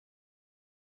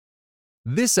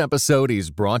This episode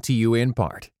is brought to you in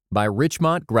part by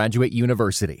Richmont Graduate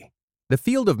University. The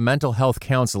field of mental health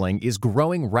counseling is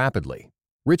growing rapidly.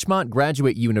 Richmont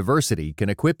Graduate University can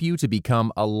equip you to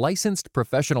become a licensed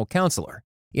professional counselor,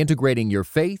 integrating your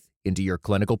faith into your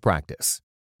clinical practice.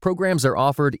 Programs are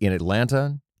offered in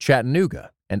Atlanta,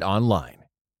 Chattanooga, and online.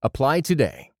 Apply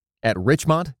today at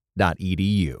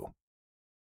richmont.edu.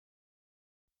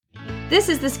 This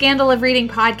is the Scandal of Reading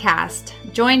podcast.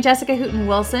 Join Jessica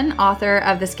Hooten-Wilson, author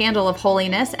of The Scandal of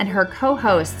Holiness, and her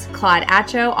co-hosts, Claude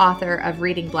Atcho, author of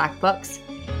Reading Black Books,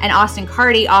 and Austin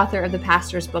Carty, author of The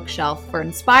Pastor's Bookshelf, for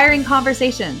inspiring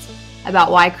conversations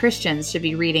about why Christians should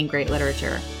be reading great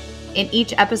literature. In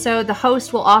each episode, the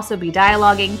host will also be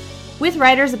dialoguing with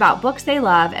writers about books they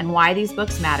love and why these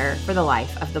books matter for the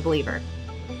life of the believer.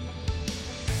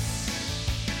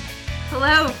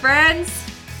 Hello, friends.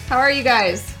 How are you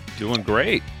guys? Doing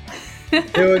great.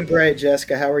 Doing great,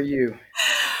 Jessica. How are you?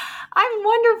 I'm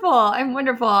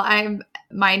wonderful.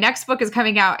 My next book is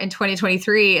coming out in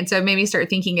 2023, and so it made me start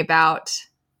thinking about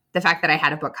the fact that I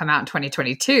had a book come out in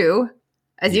 2022,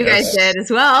 as you guys did as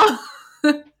well.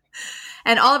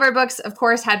 And all of our books, of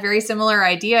course, had very similar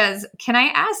ideas. Can I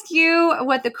ask you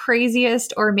what the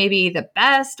craziest or maybe the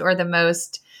best or the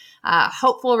most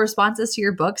hopeful responses to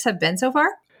your books have been so far?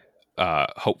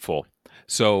 Hopeful.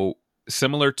 So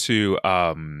similar to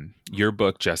your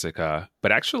book, Jessica,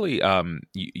 but actually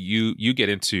you get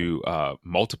into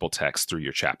multiple texts through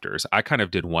your chapters. I kind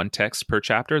of did one text per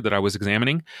chapter that I was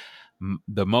examining.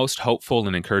 The most hopeful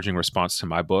and encouraging response to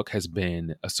my book has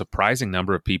been a surprising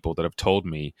number of people that have told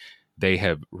me they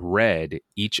have read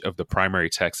each of the primary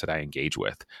texts that I engage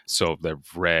with. So they've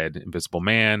read Invisible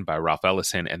Man by Ralph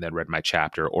Ellison and then read my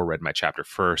chapter, or read my chapter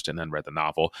first and then read the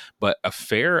novel. But a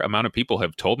fair amount of people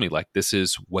have told me like this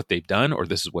is what they've done or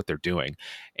this is what they're doing.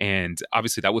 And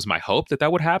obviously that was my hope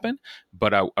that would happen,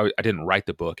 but I didn't write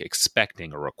the book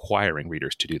expecting or requiring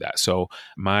readers to do that. So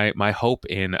my hope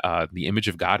in the image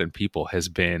of God in people has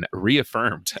been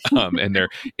reaffirmed and their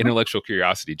intellectual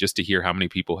curiosity, just to hear how many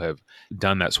people have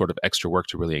done that sort of extra work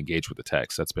to really engage with the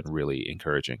text. That's been really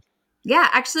encouraging. Yeah,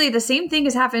 actually, the same thing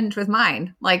has happened with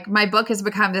mine. Like, my book has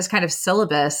become this kind of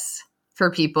syllabus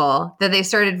for people, that they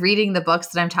started reading the books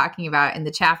that I'm talking about in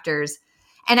the chapters.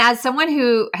 And as someone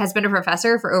who has been a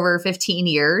professor for over 15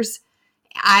 years,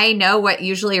 I know what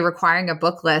usually requiring a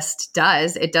book list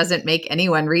does. It doesn't make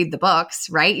anyone read the books,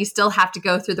 right? You still have to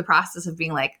go through the process of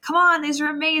being like, come on, these are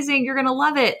amazing. You're going to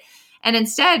love it. And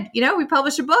instead, we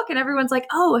publish a book and everyone's like,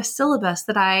 oh, a syllabus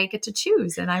that I get to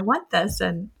choose. And I want this.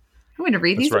 And I'm going to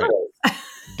read these books.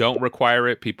 Don't require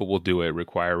it. People will do it.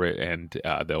 Require it, and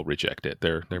they'll reject it.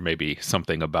 There may be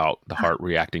something about the heart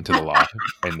reacting to the law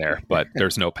in there, but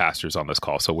there's no pastors on this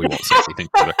call, so we won't say anything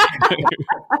further.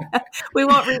 We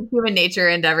won't read human nature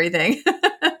into everything.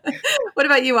 What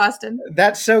about you, Austin?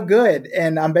 That's so good.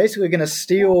 And I'm basically going to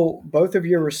steal both of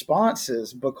your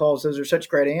responses because those are such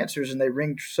great answers and they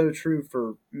ring so true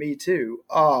for me too.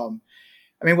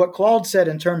 What Claude said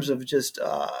in terms of just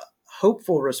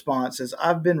hopeful responses,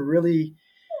 I've been really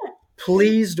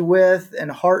pleased with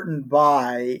and heartened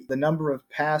by the number of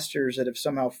pastors that have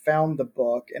somehow found the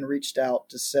book and reached out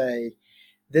to say,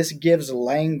 this gives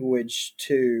language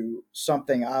to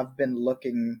something I've been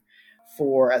looking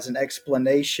for as an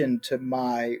explanation to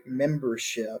my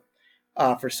membership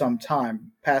for some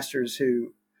time. Pastors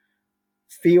who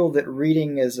feel that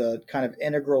reading is a kind of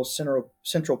integral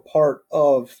central part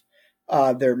of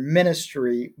their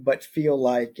ministry, but feel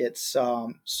like it's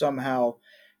somehow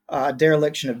a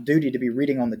dereliction of duty to be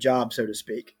reading on the job, so to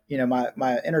speak.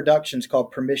 My introduction is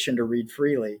called Permission to Read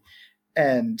Freely.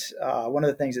 And one of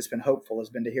the things that's been hopeful has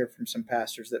been to hear from some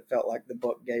pastors that felt like the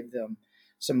book gave them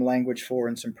some language for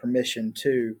and some permission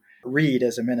to read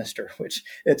as a minister, which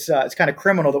it's kind of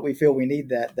criminal that we feel we need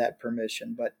that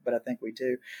permission, but I think we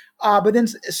do. But then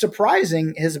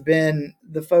surprising has been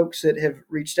the folks that have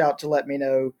reached out to let me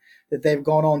know that they've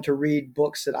gone on to read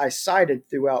books that I cited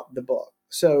throughout the book.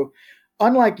 So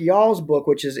unlike y'all's book,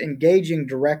 which is engaging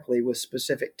directly with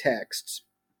specific texts,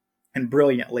 and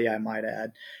brilliantly, I might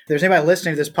add. If there's anybody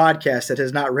listening to this podcast that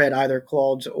has not read either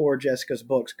Claude's or Jessica's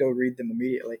books, go read them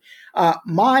immediately.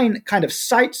 Mine kind of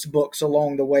cites books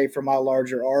along the way for my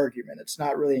larger argument. It's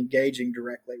not really engaging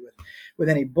directly with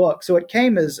any book. So it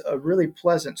came as a really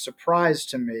pleasant surprise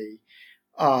to me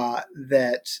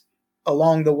that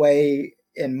along the way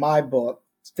in my book,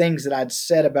 things that I'd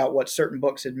said about what certain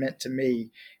books had meant to me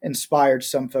inspired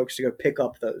some folks to go pick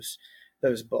up those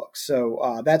books.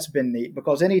 So that's been neat,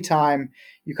 because anytime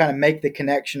you kind of make the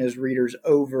connection as readers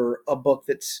over a book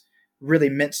that's really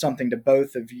meant something to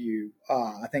both of you,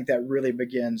 I think that really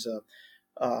begins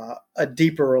a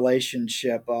deeper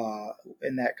relationship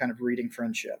in that kind of reading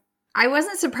friendship. I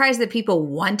wasn't surprised that people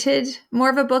wanted more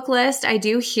of a book list. I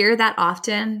do hear that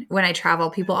often when I travel.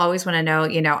 People always want to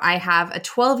know, I have a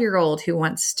 12-year-old who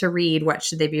wants to read. What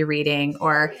should they be reading?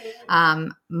 Or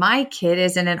my kid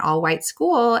is in an all-white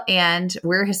school and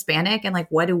we're Hispanic. And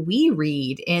what do we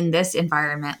read in this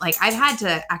environment? I've had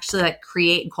to actually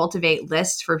create and cultivate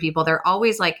lists for people. They're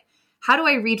always how do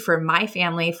I read for my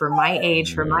family, for my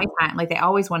age, for my time? They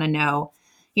always want to know,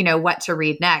 what to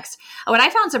read next. What I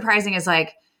found surprising is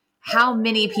how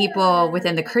many people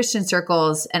within the Christian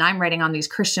circles, and I'm writing on these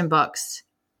Christian books,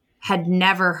 had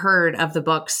never heard of the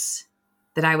books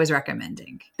that I was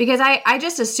recommending. Because I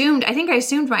just assumed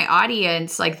my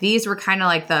audience, these were kind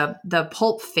of the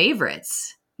pulp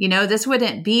favorites. This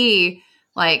wouldn't be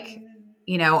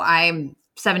I'm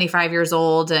 75 years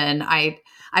old and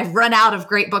I've run out of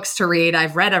great books to read.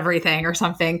 I've read everything or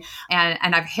something.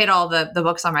 And I've hit all the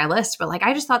books on my list. But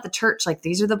I just thought the church,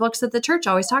 these are the books that the church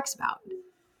always talks about.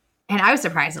 And I was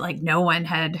surprised that no one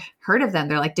had heard of them.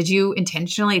 They're did you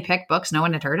intentionally pick books no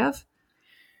one had heard of?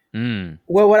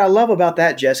 Well, what I love about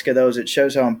that, Jessica, though, is it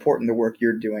shows how important the work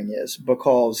you're doing is,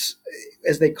 because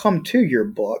as they come to your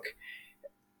book,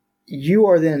 you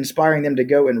are then inspiring them to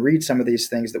go and read some of these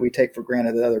things that we take for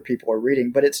granted that other people are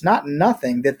reading. But it's not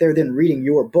nothing that they're then reading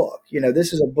your book.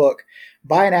 This is a book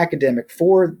by an academic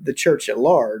for the church at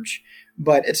large.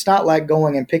 But it's not like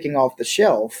going and picking off the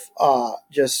shelf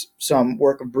just some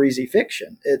work of breezy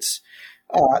fiction. It's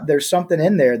there's something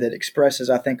in there that expresses,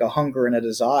 I think, a hunger and a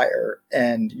desire,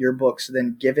 and your book's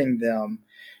then giving them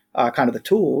kind of the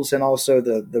tools and also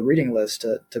the reading list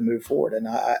to move forward. And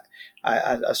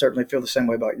I certainly feel the same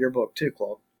way about your book too,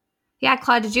 Claude. Yeah,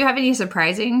 Claude, did you have any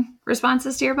surprising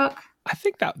responses to your book? I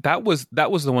think that was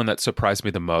the one that surprised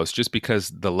me the most, just because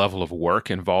the level of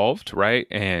work involved, right?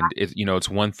 And it's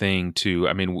one thing to,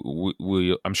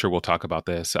 I'm sure we'll talk about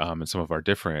this in some of our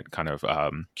different kind of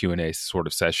Q&A sort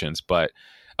of sessions, but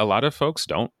a lot of folks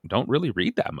don't really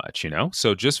read that much,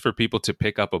 So just for people to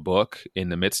pick up a book in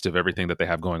the midst of everything that they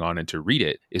have going on and to read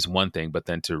it is one thing, but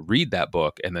then to read that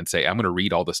book and then say, I'm going to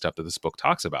read all the stuff that this book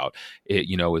talks about, it,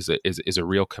 is a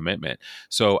real commitment.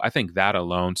 So I think that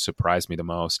alone surprised me the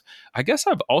most. I guess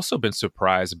I've also been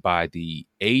surprised by the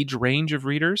age range of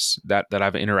readers that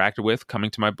I've interacted with coming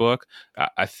to my book.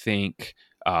 I think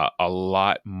a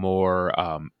lot more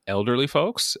elderly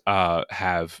folks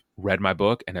have read my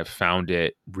book and have found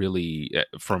it really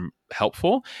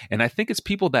helpful. And I think it's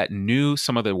people that knew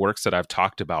some of the works that I've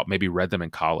talked about, maybe read them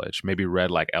in college, maybe read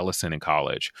Ellison in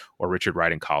college or Richard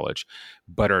Wright in college,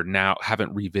 but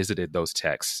haven't revisited those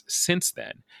texts since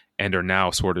then and are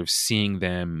now sort of seeing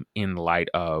them in light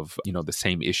of, the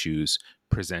same issues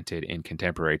presented in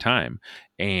contemporary time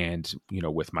and,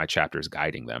 with my chapters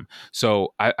guiding them.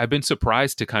 So I've been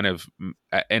surprised to kind of,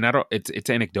 and it's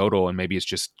anecdotal and maybe it's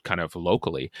just kind of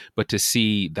locally, but to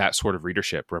see that sort of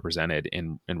readership represented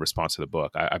in response to the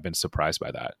book, I've been surprised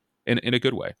by that in a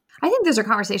good way. I think those are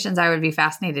conversations I would be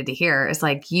fascinated to hear, is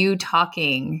you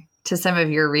talking to some of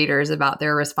your readers about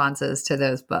their responses to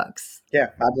those books. Yeah,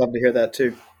 I'd love to hear that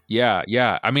too. Yeah.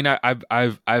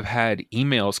 I've had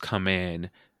emails come in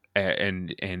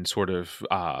and sort of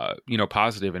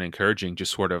positive and encouraging,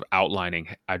 just sort of outlining,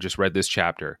 I just read this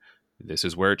chapter, this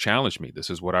is where it challenged me, this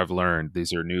is what I've learned,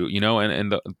 these are new,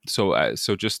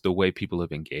 so just the way people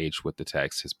have engaged with the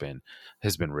text has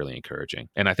been really encouraging.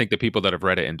 And I think the people that have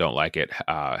read it and don't like it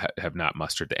have not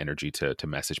mustered the energy to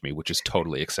message me, which is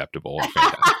totally acceptable.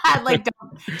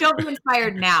 Don't be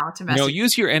inspired now to message.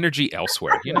 Use your energy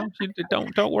elsewhere.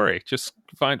 Don't worry, just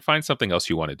find something else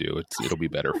you want to do. It'll be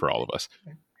better for all of us.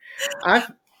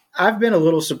 I've been a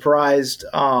little surprised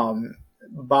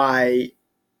by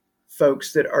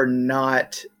folks that are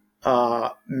not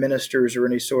ministers or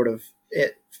any sort of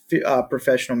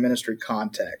professional ministry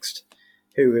context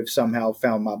who have somehow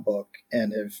found my book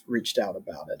and have reached out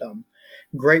about it. I'm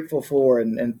grateful for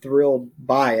and thrilled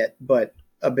by it, but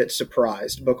a bit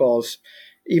surprised, because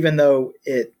even though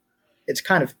it's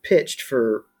kind of pitched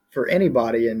for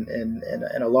anybody in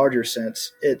a larger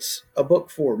sense, it's a book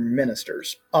for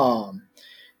ministers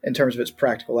in terms of its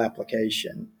practical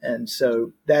application. And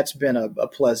so that's been a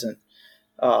pleasant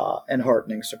and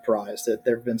heartening surprise, that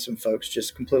there have been some folks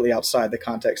just completely outside the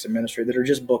context of ministry that are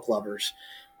just book lovers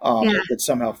that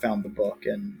somehow found the book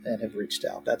and have reached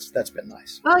out. That's been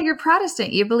nice. Well, you're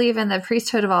Protestant. You believe in the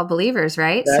priesthood of all believers,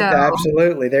 right?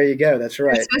 Absolutely. There you go. That's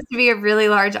right. It's supposed to be a really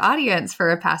large audience for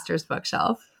a pastor's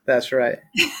bookshelf. That's right.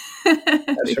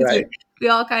 That's right. We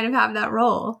all kind of have that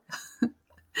role.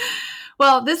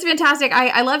 Well, this is fantastic.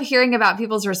 I love hearing about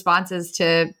people's responses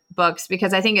to books,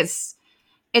 because I think it's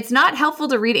It's not helpful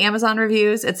to read Amazon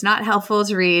reviews. It's not helpful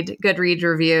to read Goodreads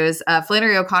reviews.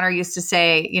 Flannery O'Connor used to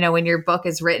say, when your book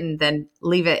is written, then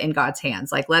leave it in God's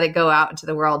hands, like let it go out into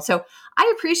the world. So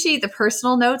I appreciate the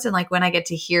personal notes and like when I get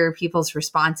to hear people's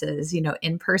responses,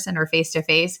 in person or face to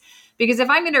face, because if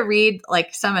I'm going to read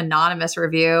like some anonymous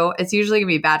review, it's usually going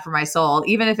to be bad for my soul,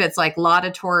 even if it's like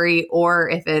laudatory or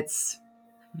if it's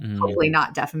hopefully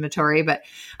not defamatory, but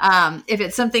if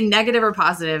it's something negative or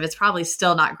positive, it's probably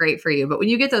still not great for you. But when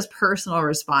you get those personal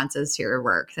responses to your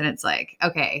work, then it's like,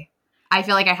 okay, I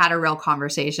feel like I had a real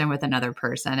conversation with another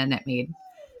person and it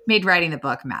made writing the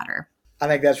book matter. I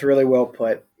think that's really well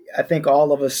put. I think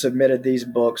all of us submitted these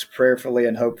books prayerfully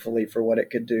and hopefully for what it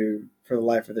could do for the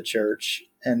life of the church.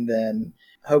 And then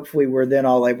hopefully we're then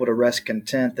all able to rest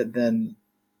content that then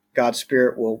God's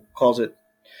Spirit will cause it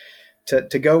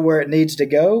to go where it needs to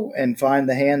go and find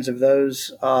the hands of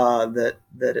those that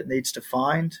it needs to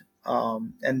find.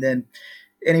 And then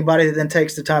anybody that then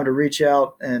takes the time to reach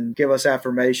out and give us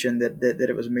affirmation that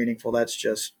it was meaningful, that's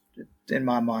just, in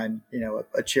my mind,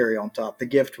 a cherry on top. The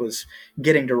gift was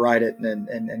getting to write it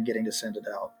and getting to send it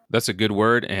out. That's a good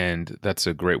word, and that's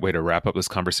a great way to wrap up this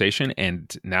conversation.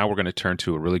 And now we're going to turn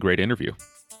to a really great interview.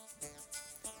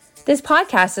 This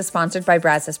podcast is sponsored by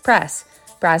Brazos Press.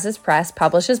 Brazos Press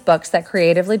publishes books that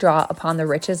creatively draw upon the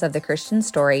riches of the Christian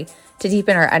story to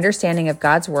deepen our understanding of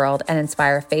God's world and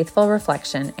inspire faithful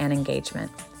reflection and engagement.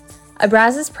 A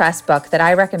Brazos Press book that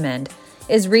I recommend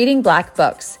is Reading Black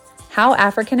Books: How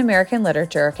African American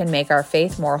Literature Can Make Our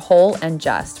Faith More Whole and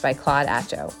Just by Claude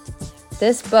Atcho.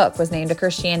 This book was named a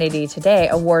Christianity Today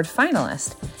Award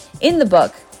finalist. In the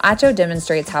book, Atcho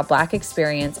demonstrates how Black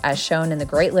experience, as shown in the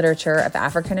great literature of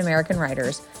African American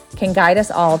writers, can guide us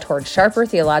all toward sharper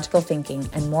theological thinking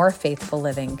and more faithful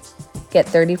living. Get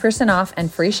 30% off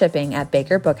and free shipping at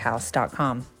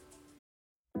bakerbookhouse.com.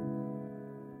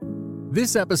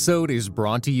 This episode is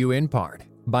brought to you in part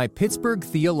by Pittsburgh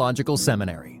Theological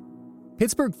Seminary.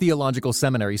 Pittsburgh Theological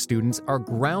Seminary students are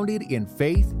grounded in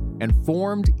faith and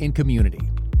formed in community.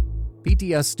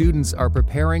 PTS students are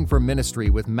preparing for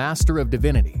ministry with Master of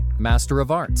Divinity, Master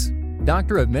of Arts,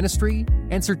 Doctor of Ministry,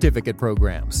 and certificate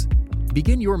programs.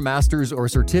 Begin your master's or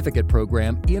certificate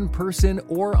program in person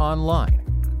or online.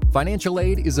 Financial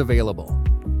aid is available.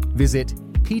 Visit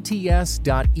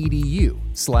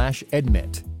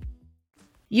pts.edu/admit.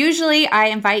 Usually I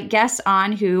invite guests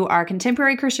on who are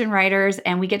contemporary Christian writers,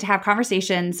 and we get to have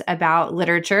conversations about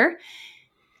literature.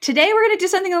 Today, we're going to do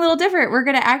something a little different. We're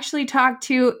going to actually talk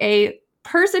to a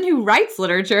person who writes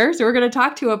literature. So we're going to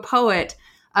talk to a poet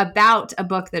about a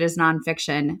book that is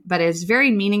nonfiction, but is very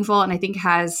meaningful and I think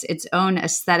has its own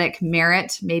aesthetic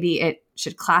merit. Maybe it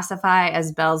should classify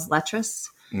as belles lettres.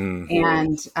 Mm-hmm.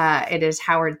 And it is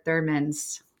Howard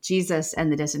Thurman's Jesus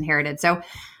and the Disinherited. So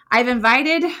I've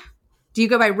invited, do you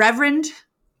go by Reverend?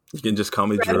 You can just call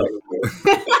me Drew.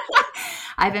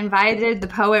 I've invited the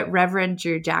poet Reverend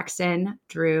Drew Jackson,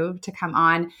 Drew, to come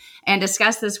on and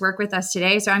discuss this work with us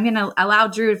today. So I'm going to allow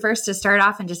Drew first to start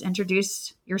off and just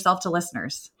introduce yourself to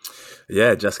listeners.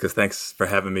 Yeah, Jessica, thanks for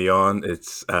having me on.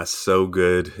 It's so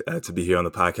good to be here on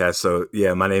the podcast. So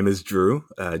yeah, my name is Drew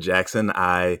Jackson.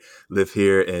 I live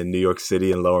here in New York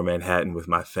City in Lower Manhattan with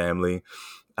my family,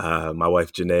 my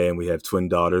wife Janae, and we have twin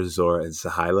daughters, Zora and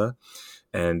Sahila.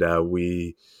 And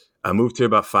we moved here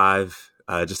about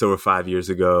just over 5 years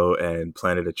ago and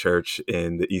planted a church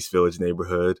in the East Village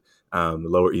neighborhood, the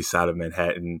Lower East Side of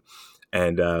Manhattan.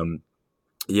 And I'm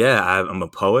a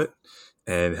poet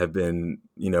and have been,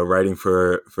 writing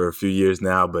for a few years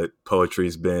now, but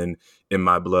poetry's been in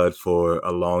my blood for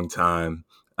a long time.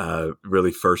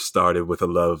 Really first started with a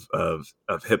love of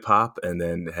hip hop and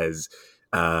then has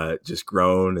just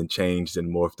grown and changed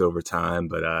and morphed over time.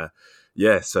 But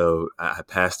so I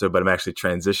pastor, but I'm actually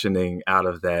transitioning out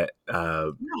of that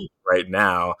right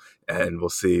now, and we'll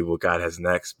see what God has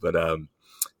next. But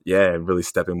and really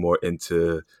stepping more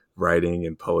into writing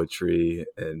and poetry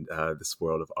and this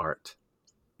world of art.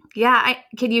 Yeah,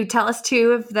 can you tell us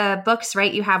two of the books,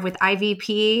 right, you have with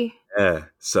IVP? Yeah,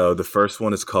 so the first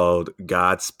one is called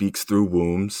God Speaks Through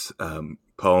Wombs,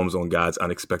 Poems on God's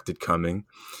Unexpected Coming.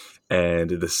 And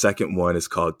the second one is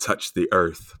called Touch the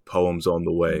Earth, Poems on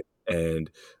the Way.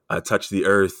 And Touch the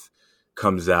Earth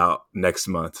comes out next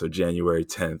month, so January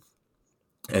 10th.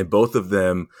 And both of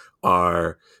them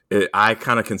I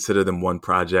kind of consider them one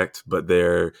project, but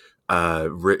they're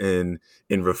written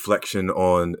in reflection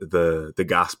on the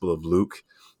Gospel of Luke.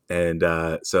 And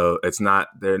so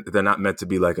they're not meant to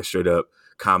be like a straight up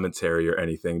commentary or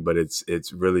anything, but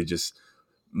it's really just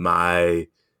my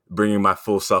bringing my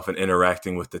full self and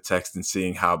interacting with the text and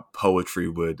seeing how poetry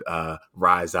would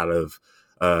rise out of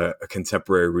a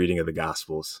contemporary reading of the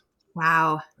Gospels.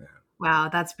 Wow. Yeah. Wow.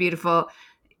 That's beautiful.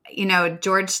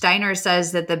 George Steiner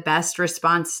says that the best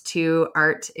response to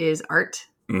art is art.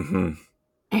 Mm-hmm.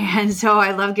 And so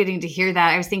I love getting to hear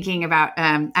that. I was thinking about,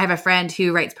 I have a friend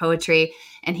who writes poetry,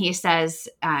 and he says,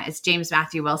 it's James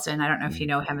Matthew Wilson. I don't know if you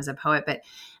know him as a poet, but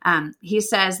he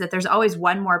says that there's always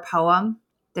one more poem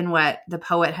than what the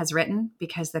poet has written,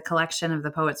 because the collection of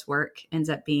the poet's work ends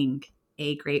up being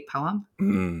a great poem.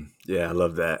 Yeah, I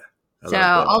love that.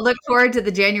 I'll look forward to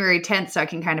the January 10th so I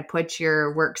can kind of put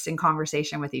your works in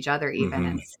conversation with each other even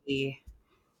and see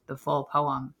the full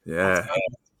poem. Yeah.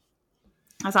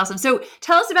 That's awesome. So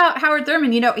tell us about Howard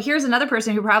Thurman. Here's another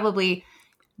person who probably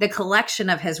the collection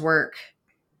of his work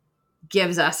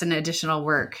gives us an additional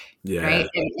work, right?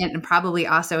 And probably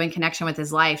also in connection with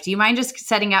his life. Do you mind just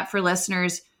setting up for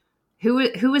listeners who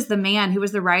was the man, who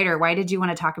was the writer? Why did you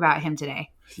want to talk about him today?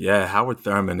 Yeah, Howard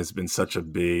Thurman has been such a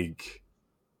big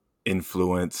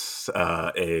influence,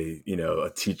 a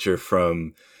teacher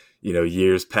from,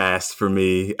 years past for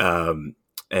me.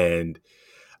 And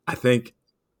I think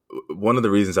one of the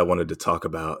reasons I wanted to talk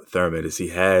about Thurman is he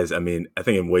has, I think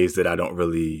in ways that I don't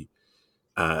really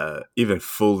even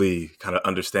fully kind of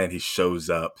understand, he shows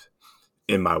up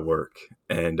in my work.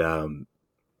 And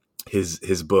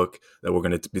his book that we're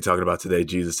going to be talking about today,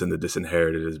 Jesus and the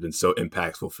Disinherited, has been so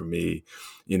impactful for me.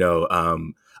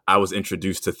 I was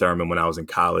introduced to Thurman when I was in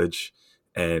college,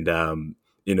 and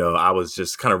I was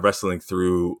just kind of wrestling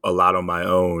through a lot on my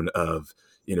own of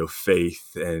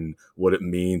faith and what it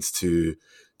means to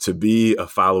be a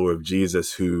follower of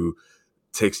Jesus who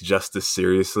takes justice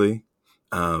seriously,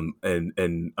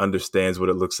 and understands what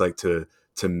it looks like to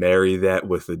marry that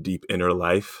with a deep inner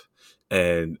life.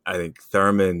 And I think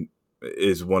Thurman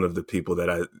is one of the people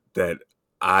that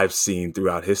I've seen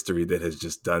throughout history that has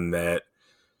just done that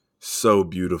so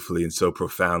beautifully and so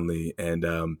profoundly. And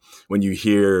when you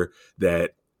hear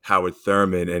that Howard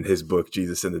Thurman and his book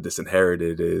Jesus and the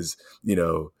Disinherited is,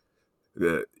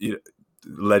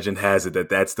 legend has it that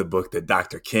that's the book that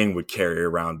Dr. King would carry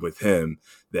around with him,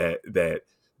 that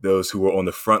those who were on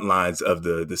the front lines of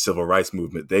the civil rights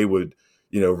movement, they would,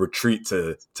 retreat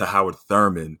to Howard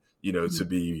Thurman, to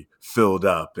be filled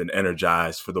up and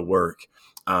energized for the work.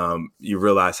 You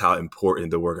realize how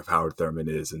important the work of Howard Thurman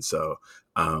is. And so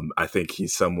I think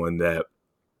he's someone that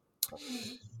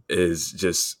is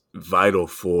just vital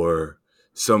for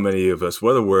so many of us,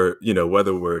 whether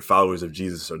we're followers of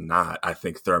Jesus or not. I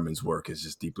think Thurman's work is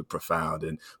just deeply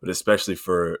profound, but especially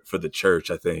for the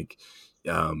church, I think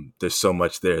there's so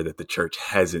much there that the church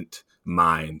hasn't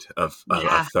mined of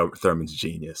Thurman's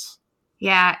genius.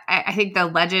 Yeah, I think the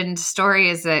legend story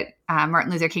is that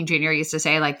Martin Luther King Jr. used to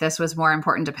say, like, this was more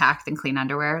important to pack than clean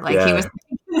underwear. Like he was,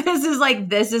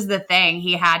 this is the thing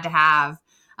he had to have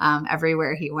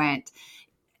everywhere he went.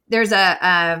 There's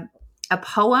a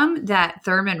poem that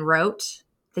Thurman wrote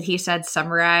that he said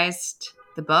summarized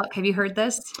the book. Have you heard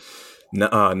this?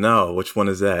 No. Which one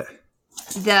is that?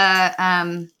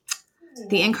 The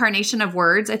Incarnation of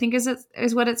Words, I think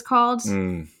is what it's called.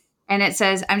 And it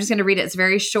says, I'm just going to read it. It's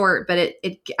very short, but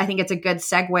I think it's a good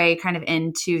segue kind of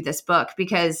into this book,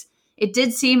 because it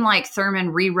did seem like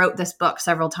Thurman rewrote this book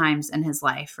several times in his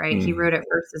life, right? He wrote it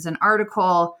first as an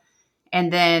article,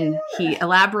 and then he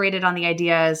elaborated on the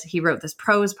ideas. He wrote this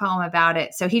prose poem about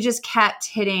it. So he just kept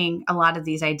hitting a lot of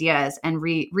these ideas and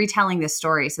retelling this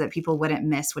story so that people wouldn't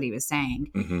miss what he was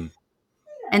saying. Mm-hmm.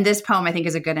 And this poem, I think,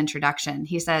 is a good introduction.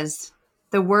 He says,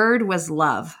 "The word was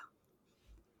love.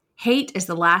 Hate is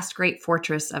the last great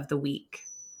fortress of the weak.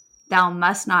 Thou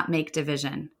must not make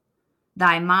division.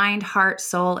 Thy mind, heart,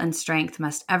 soul, and strength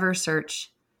must ever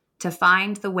search to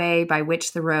find the way by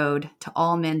which the road to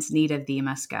all men's need of thee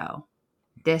must go.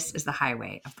 This is the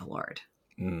highway of the Lord."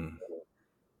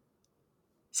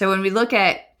 So when we look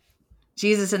at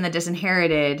Jesus and the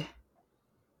Disinherited,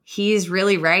 he's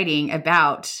really writing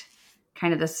about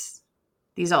kind of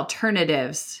these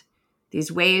alternatives, these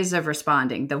ways of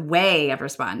responding, the way of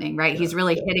responding, right? Yeah. He's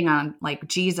really hitting on like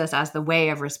Jesus as the way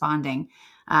of responding,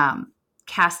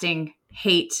 casting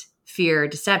hate, fear,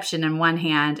 deception in one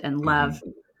hand and love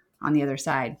on the other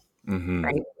side,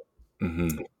 right?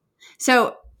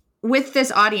 So with this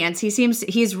audience,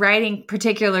 he's writing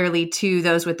particularly to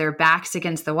those with their backs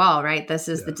against the wall, right? This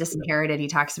is the disinherited he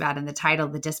talks about in the title,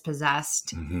 the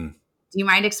dispossessed. Do you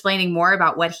mind explaining more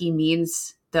about what he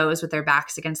means, those with their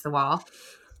backs against the wall?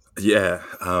 Yeah.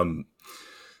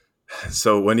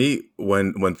 So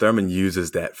when Thurman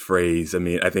uses that phrase, I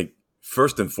mean, I think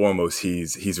first and foremost,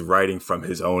 he's writing from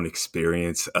his own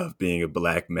experience of being a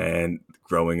Black man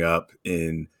growing up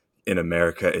in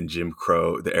America in Jim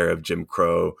Crow, the era of Jim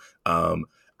Crow.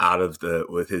 out of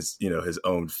with his, his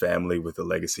own family, with the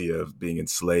legacy of being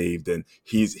enslaved. And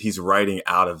he's writing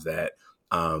out of that,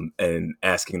 and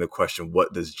asking the question,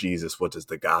 what does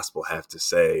the gospel have to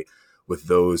say with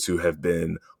those who have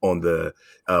been on the,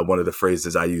 one of the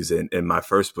phrases I use in my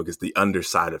first book is the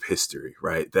underside of history,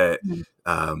 right? That,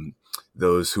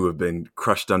 those who have been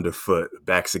crushed underfoot,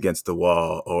 backs against the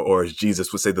wall, or as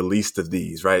Jesus would say, the least of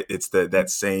these, right? It's that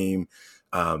same,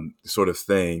 sort of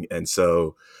thing. And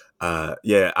so,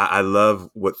 I love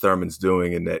what Thurman's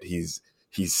doing, in that he's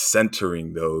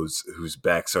centering those whose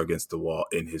backs are against the wall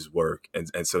in his work.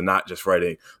 And so not just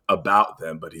writing about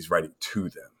them, but he's writing to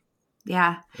them.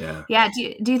 Yeah. Yeah. Yeah.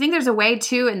 Do you think there's a way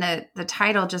too, in the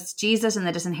title, just Jesus and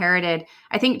the Disinherited?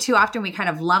 I think too often we kind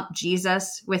of lump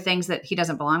Jesus with things that he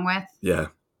doesn't belong with. Yeah.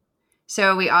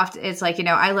 So it's like,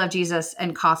 I love Jesus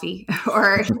and coffee,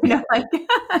 or, like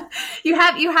you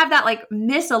have that like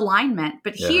misalignment,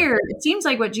 but here it seems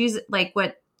like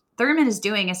what Thurman is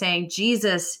doing is saying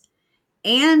Jesus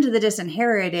and the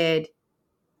Disinherited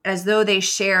as though they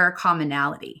share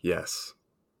commonality. Yes.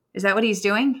 Is that what he's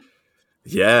doing?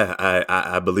 Yeah,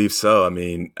 I believe so. I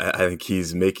mean, I think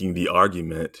he's making the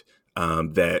argument,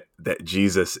 that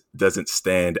Jesus doesn't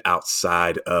stand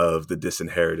outside of the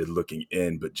disinherited looking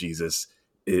in, but Jesus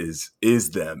is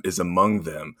among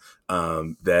them.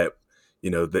 That,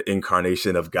 the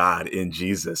incarnation of God in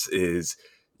Jesus is,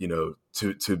 to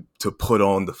put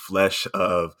on the flesh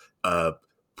of a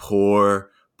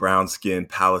poor, brown-skinned,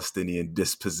 Palestinian,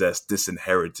 dispossessed,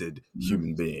 disinherited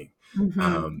human being.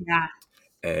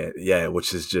 And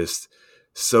which is just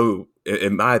so,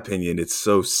 in my opinion, it's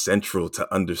so central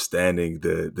to understanding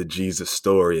the Jesus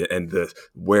story and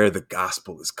where the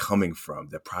gospel is coming from,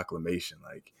 the proclamation.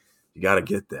 Like, you got to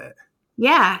get that.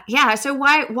 Yeah. Yeah. So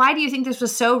why do you think this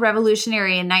was so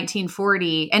revolutionary in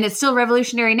 1940, and it's still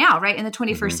revolutionary now, right? In the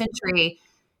 21st century,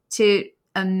 to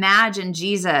imagine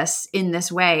Jesus in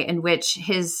this way, in which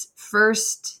his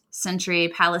first century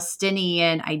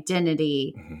Palestinian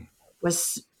identity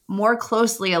was more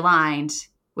closely aligned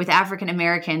with African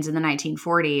Americans in the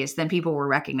 1940s than people were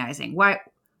recognizing? Why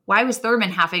was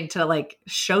Thurman having to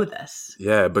show this?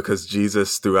 Yeah, because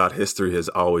Jesus throughout history has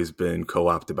always been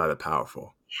co-opted by the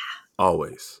powerful. Yeah.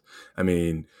 Always. I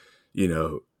mean,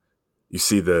 you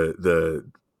see the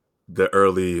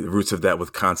early roots of that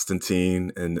with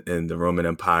Constantine and the Roman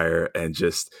Empire, and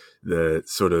just the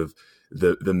sort of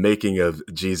the making of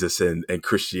Jesus and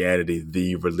Christianity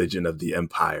the religion of the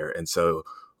empire. And so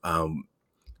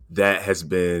that has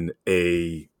been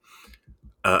a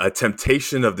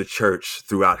temptation of the church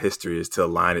throughout history, is to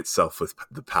align itself with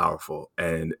the powerful,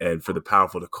 and for the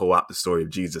powerful to co-opt the story of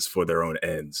Jesus for their own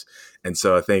ends. And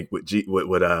so I think what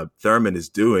Thurman is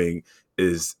doing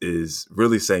is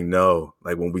really saying no.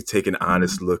 Like, when we take an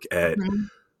honest look at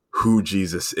who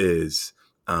Jesus is,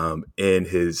 in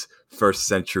his first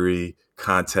century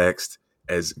context,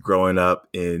 as growing up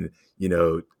in,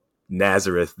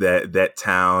 Nazareth, that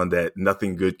town that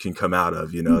nothing good can come out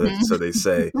of, so they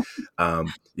say,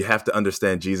 you have to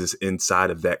understand Jesus inside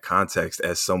of that context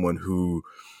as someone who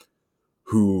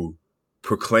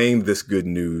proclaimed this good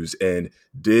news and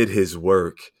did his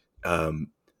work,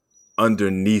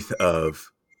 underneath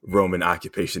of Roman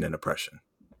occupation and oppression.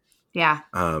 Yeah.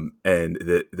 And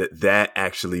that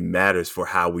actually matters for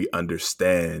how we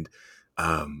understand,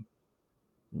 the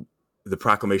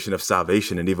proclamation of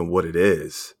salvation and even what it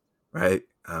is. Right.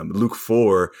 Luke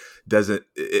 4 doesn't,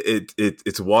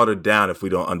 it's watered down if we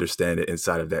don't understand it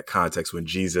inside of that context, when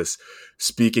Jesus,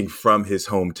 speaking from his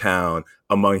hometown,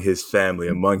 among his family,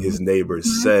 among his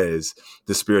neighbors, says,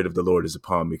 the Spirit of the Lord is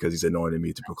upon me because he's anointed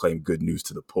me to proclaim good news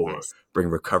to the poor, bring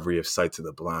recovery of sight to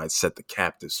the blind, set the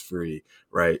captives free.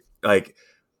 Right. Like,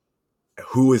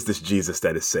 who is this Jesus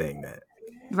that is saying that?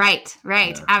 Right.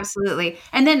 Yeah. Absolutely.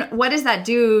 And then what does that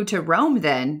do to Rome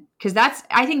then? Because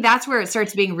I think that's where it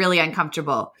starts being really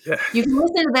uncomfortable. Yeah. You can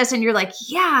listen to this and you're like,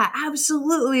 yeah,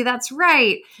 absolutely. That's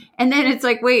right. And then it's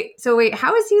like, wait,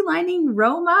 how is he lining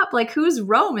Rome up? Like, who's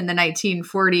Rome in the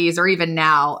 1940s or even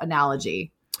now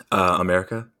analogy?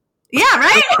 America. Yeah.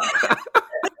 Right.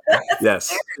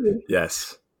 Yes.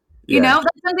 Yes. Yeah. That's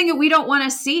something that we don't want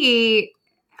to see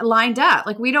lined up.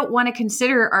 Like, we don't want to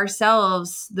consider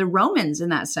ourselves the Romans in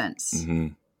that sense. Mm-hmm.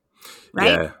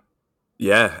 Right?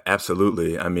 Yeah,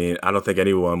 absolutely. I mean, I don't think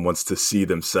anyone wants to see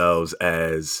themselves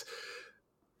as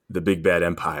the big bad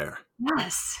empire.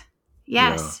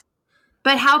 Yes.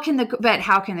 But how can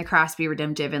the cross be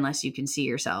redemptive unless you can see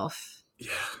yourself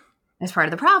as part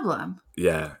of the problem?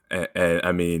 Yeah. And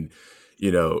I mean,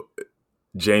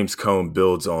 James Cone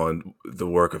builds on the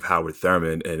work of Howard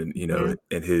Thurman and,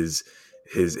 and his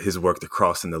work, The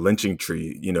Cross and the Lynching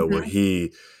Tree, where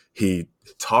he he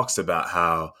talks about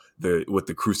how with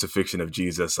the crucifixion of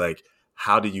Jesus, like,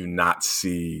 how do you not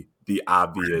see the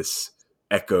obvious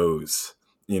echoes,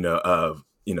 of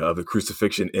the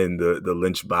crucifixion in the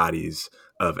lynched bodies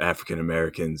of African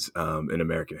Americans in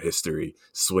American history,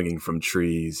 swinging from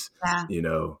trees, Yeah.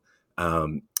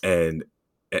 And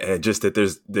just that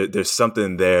there's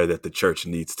something there that the church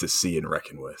needs to see and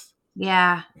reckon with.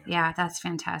 Yeah. That's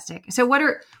fantastic. So what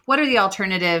are the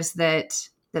alternatives that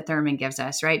Thurman gives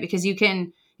us, right? Because you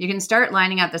can start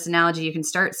lining out this analogy. You can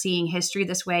start seeing history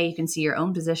this way. You can see your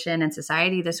own position in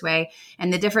society this way.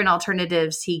 And the different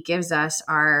alternatives he gives us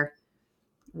are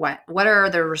what are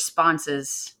the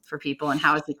responses for people, and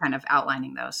how is he kind of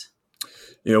outlining those?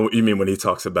 You mean when he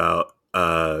talks about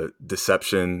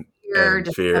deception and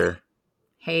fear,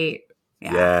 hate?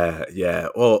 Yeah.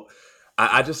 Well,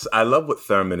 I love what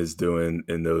Thurman is doing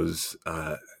in those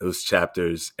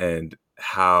chapters, and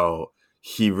how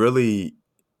he really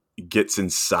gets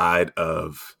inside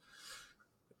of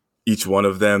each one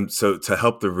of them. So to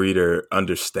help the reader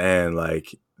understand,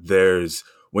 like,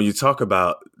 when you talk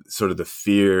about sort of the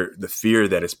fear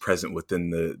that is present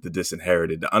within the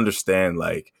disinherited, to understand,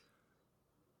 like,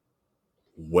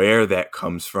 where that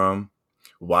comes from,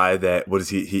 why that, what is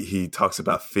he talks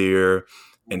about fear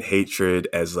and hatred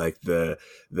as like the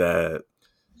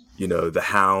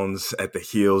hounds at the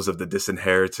heels of the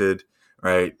disinherited,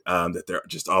 right? That they're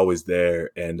just always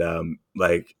there. And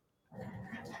like,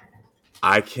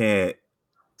 I can't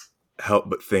help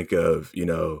but think of,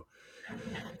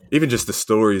 even just the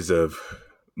stories of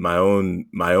my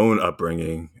own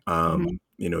upbringing,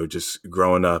 just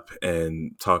growing up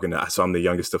and so I'm the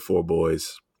youngest of 4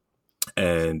 boys,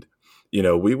 and,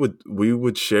 we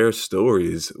would share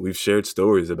stories. We've shared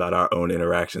stories about our own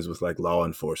interactions with, like, law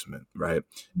enforcement, right?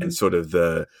 Mm-hmm. And sort of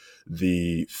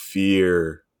the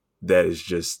fear that is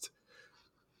just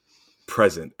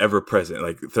present, ever present.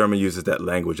 Like, Thurman uses that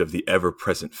language of the ever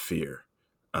present fear.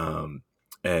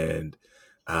 And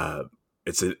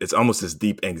it's almost this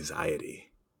deep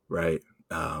anxiety, right?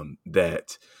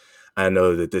 That I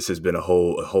know that this has been a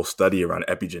whole study around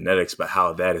epigenetics, but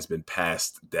how that has been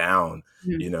passed down,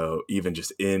 even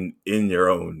just in your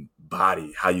own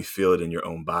body, how you feel it in your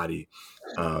own body.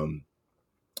 And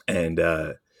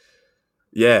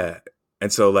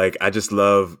so, like, I just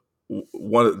love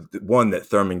one that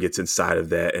Thurman gets inside of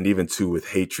that, and even 2 with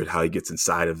hatred, how he gets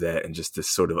inside of that, and just this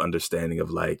sort of understanding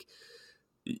of, like,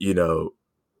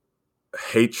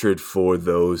 hatred for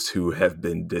those who have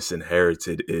been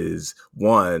disinherited is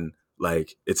one,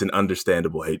 like, it's an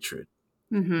understandable hatred.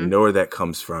 Mm-hmm. You know where that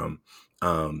comes from.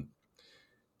 And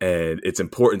it's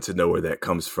important to know where that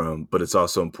comes from, but it's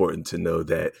also important to know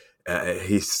that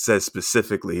he says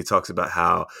specifically, he talks about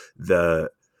how the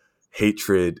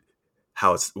hatred,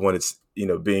 how it's when it's,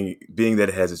 being that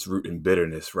it has its root in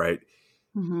bitterness, right?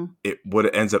 Mm-hmm. What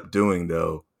it ends up doing,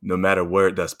 though, no matter where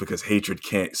it does, because hatred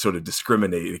can't sort of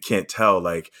discriminate. It can't tell,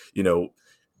 like,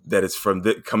 that it's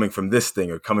coming from this thing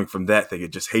or coming from that thing.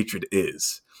 It just, hatred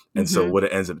is. And so what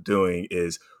it ends up doing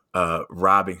is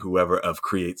robbing whoever of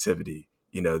creativity,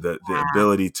 the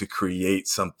ability to create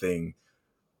something,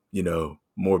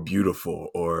 more beautiful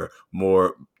or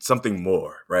something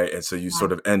more, right? And so you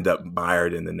sort of end up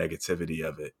mired in the negativity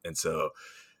of it. And so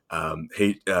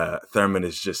Thurman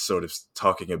is just sort of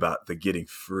talking about the getting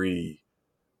free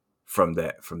from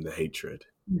the hatred.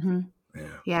 Mm-hmm.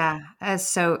 Yeah, that's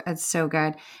so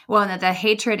good. Well, and the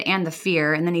hatred and the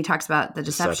fear, and then he talks about the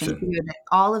deception. That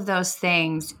all of those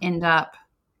things end up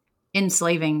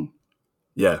enslaving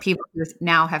people who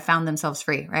now have found themselves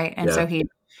free, right? And so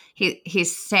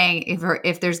he's saying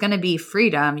if there's going to be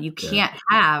freedom, you can't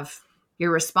have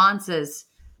your responses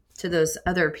to those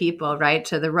other people, right?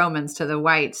 To the Romans, to the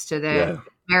whites, to the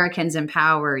Americans in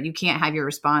power. You can't have your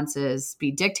responses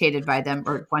be dictated by them,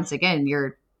 or once again,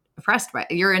 you're oppressed by,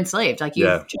 you're enslaved. Like,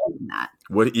 you've chosen that.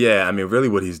 Really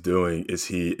what he's doing is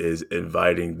he is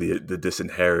inviting the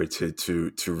disinherited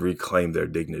to reclaim their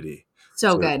dignity.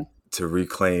 So good. To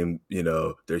reclaim,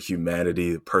 their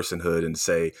humanity, personhood, and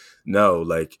say, no,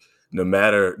 like, no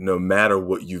matter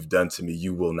what you've done to me,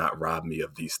 you will not rob me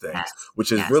of these things,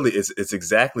 which is really, it's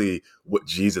exactly what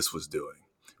Jesus was doing,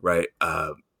 right?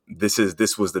 This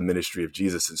was the ministry of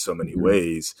Jesus in so many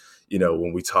ways.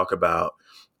 When we talk about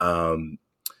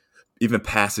even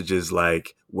passages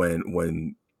like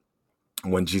when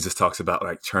Jesus talks about,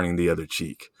 like, turning the other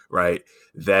cheek, right?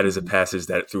 That is a passage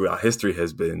that throughout history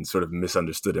has been sort of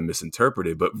misunderstood and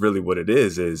misinterpreted. But really what it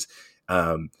is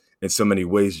in so many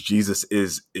ways, Jesus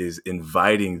is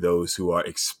inviting those who are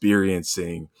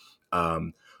experiencing,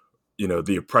 the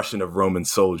oppression of Roman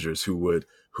soldiers who would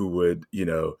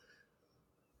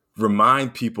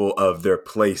remind people of their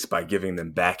place by giving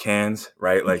them backhands,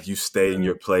 right? Like you stay in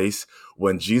your place.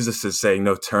 When Jesus is saying,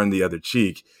 no, turn the other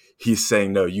cheek, he's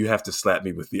saying, no, you have to slap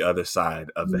me with the other side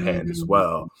of the hand as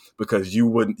well, because you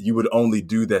would only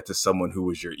do that to someone who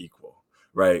was your equal,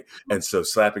 right? And so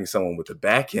slapping someone with the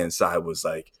backhand side was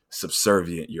like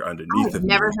subservient. You're underneath of me.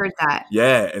 Never heard that.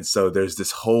 Yeah. And so there's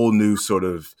this whole new sort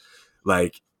of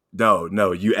like,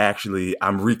 no, you actually,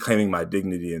 I'm reclaiming my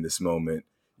dignity in this moment.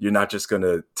 You're not just going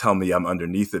to tell me I'm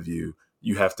underneath of you.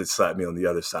 You have to slap me on the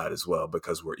other side as well,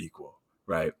 because we're equal.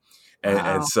 Right.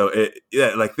 And so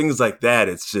like things like that,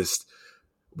 it's just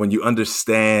when you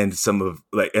understand some of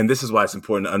like, and this is why it's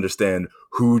important to understand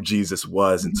who Jesus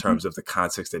was in terms of the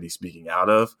context that he's speaking out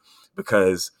of,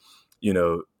 because,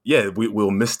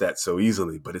 we'll miss that so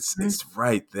easily, but it's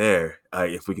right there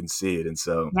if we can see it. And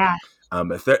so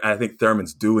I think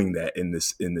Thurman's doing that in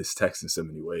this text in so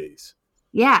many ways.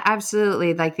 Yeah,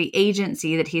 absolutely. Like the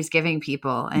agency that he's giving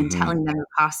people and telling them the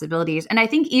possibilities. And I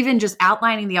think even just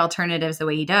outlining the alternatives the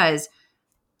way he does,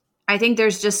 I think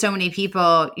there's just so many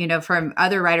people, from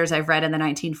other writers I've read in the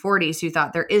 1940s who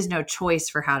thought there is no choice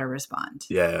for how to respond.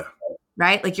 Yeah.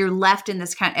 Right? Like you're left in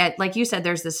this like you said,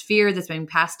 there's this fear that's been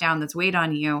passed down that's weighed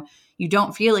on you. You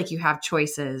don't feel like you have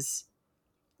choices.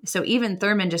 So even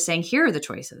Thurman just saying, here are the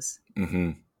choices.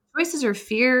 Choices are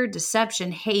fear,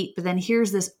 deception, hate, but then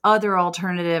here's this other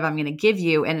alternative I'm going to give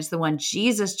you. And it's the one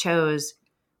Jesus chose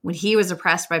when he was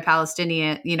oppressed by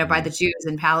Palestinian, by the Jews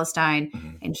in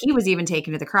Palestine. And he was even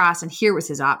taken to the cross. And here was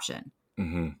his option.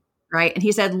 Right. And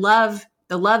he said,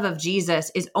 the love of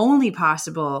Jesus is only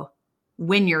possible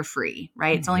when you're free,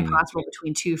 right? It's only possible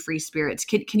between two free spirits.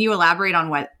 Can you elaborate on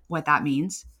what that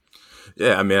means?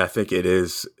 Yeah. I mean, I think it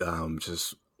is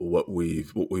just what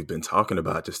we've been talking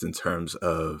about, just in terms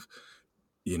of,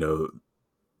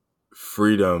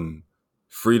 freedom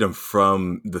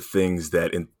from the things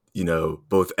that,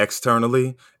 both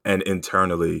externally and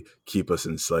internally keep us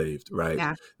enslaved, right?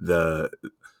 Yeah.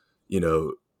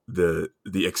 The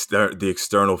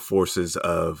external forces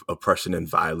of oppression and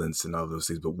violence and all those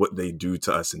things, but what they do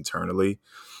to us internally.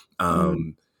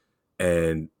 And,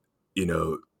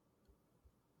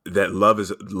 that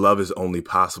love is only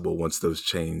possible once those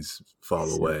chains fall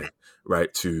away,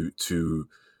 right? To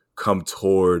come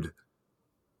toward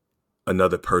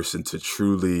another person, to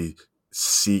truly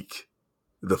seek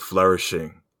the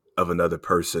flourishing of another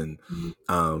person,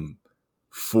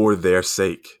 for their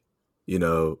sake,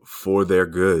 for their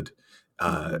good,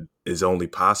 is only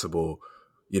possible,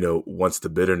 once the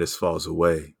bitterness falls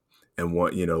away and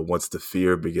once the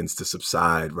fear begins to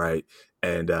subside, right?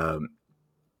 And,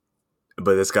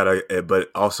 but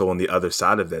also on the other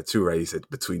side of that too, right? He said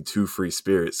between two free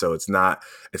spirits. So it's not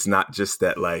just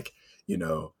that, like,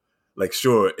 like,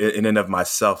 sure, in and of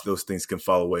myself, those things can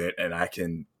fall away and I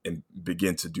can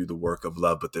begin to do the work of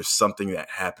love. But there's something that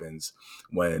happens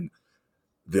when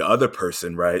the other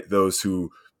person, right? Those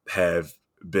who have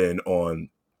been on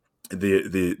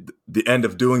the end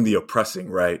of doing the oppressing,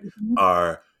 right,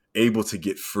 are able to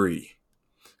get free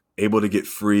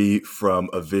from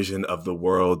a vision of the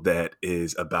world that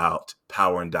is about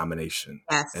power and domination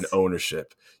and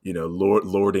ownership,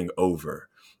 lording over,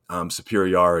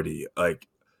 superiority, like,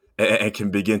 and can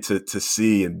begin to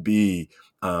see and be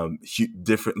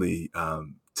differently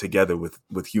together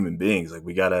with human beings. Like,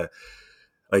 we gotta,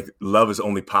 like, love is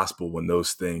only possible when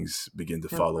those things begin to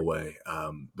fall away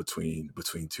between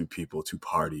two people, two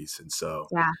parties. And so,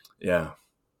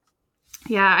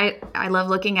 Yeah, I love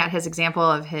looking at his example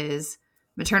of his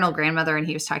maternal grandmother, and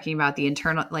he was talking about the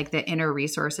internal, like the inner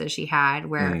resources she had,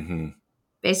 where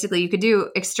basically you could do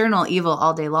external evil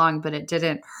all day long, but it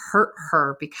didn't hurt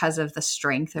her because of the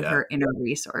strength of her inner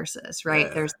resources, right?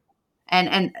 Yeah. There's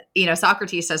and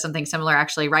Socrates says something similar,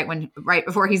 actually, right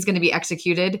before he's going to be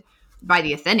executed by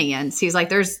the Athenians. He's like,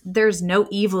 there's no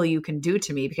evil you can do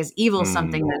to me, because evil is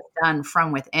something that's done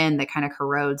from within that kind of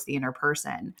corrodes the inner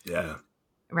person. Yeah.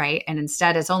 Right. And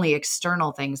instead, it's only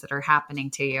external things that are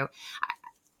happening to you.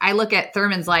 I look at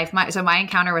Thurman's life. My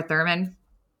encounter with Thurman,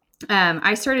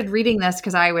 I started reading this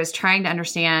because I was trying to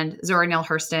understand Zora Neale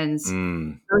Hurston's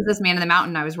This Man in the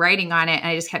Mountain. I was writing on it, and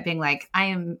I just kept being like,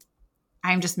 I'm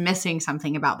just missing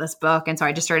something about this book. And so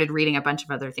I just started reading a bunch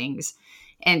of other things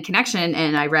in connection.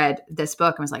 And I read this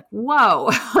book and was like, whoa,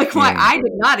 like, why? I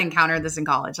did not encounter this in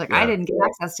college. Like, I didn't get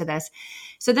access to this.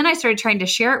 So then I started trying to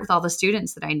share it with all the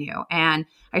students that I knew. And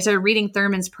I started reading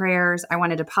Thurman's prayers. I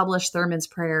wanted to publish Thurman's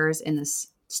prayers in this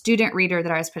student reader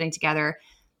that I was putting together.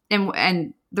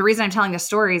 And the reason I'm telling this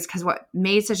story is because what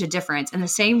made such a difference, in the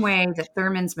same way that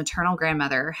Thurman's maternal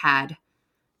grandmother had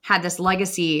this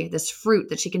legacy, this fruit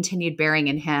that she continued bearing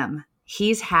in him,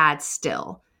 he's had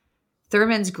still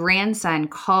Thurman's grandson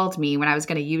called me when I was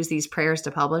going to use these prayers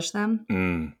to publish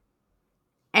them.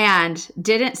 And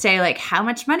didn't say like, how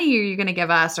much money are you going to give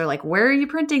us? Or like, where are you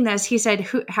printing this? He said,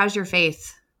 how's your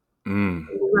faith?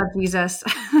 Love Jesus.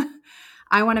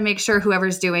 I want to make sure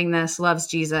whoever's doing this loves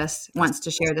Jesus, wants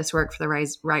to share this work for the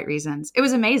right reasons. It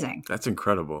was amazing. That's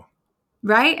incredible.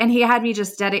 Right? And he had me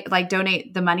just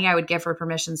donate the money I would give for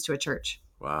permissions to a church.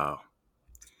 Wow.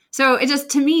 So it just,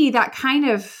 to me, that kind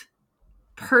of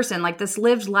person, like this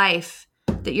lived life,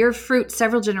 that your fruit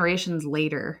several generations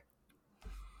later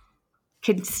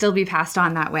could still be passed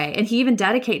on that way. And he even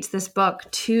dedicates this book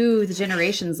to the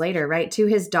generations later, right? To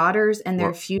his daughters and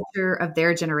their future of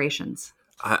their generations.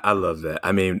 I love that.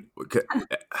 I mean,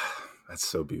 that's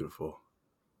so beautiful.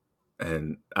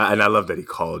 And I love that he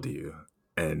called you.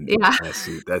 And yeah,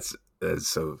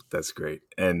 that's great.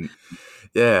 And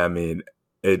yeah, I mean,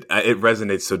 it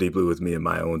resonates so deeply with me in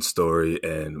my own story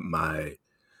and my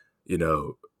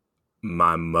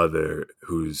mother,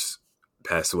 who's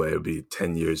passed away. It'll be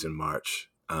 10 years in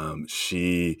March.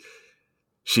 She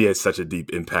had such a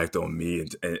deep impact on me,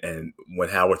 and when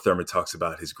Howard Thurman talks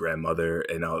about his grandmother,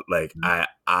 and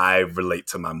I relate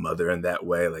to my mother in that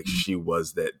way. Like she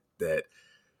was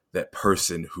that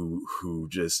person who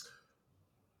just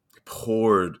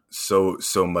poured so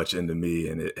much into me,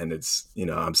 and it's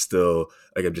I'm still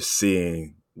like I'm just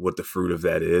seeing what the fruit of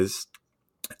that is.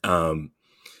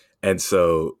 And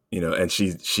so, and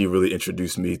she really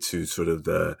introduced me to sort of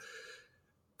the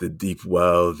deep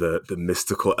well, the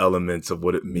mystical elements of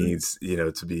what it means,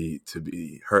 to be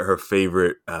her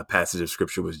favorite passage of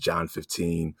scripture was John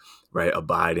 15, right?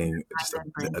 Abiding, just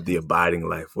the abiding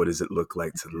life. What does it look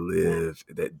like to live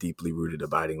that deeply rooted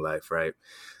abiding life, right?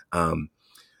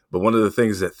 But one of the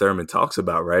things that Thurman talks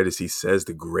about, right, is he says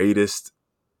the greatest,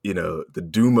 the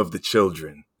doom of the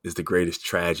children is the greatest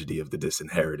tragedy of the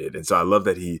disinherited. And so I love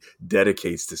that he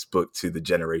dedicates this book to the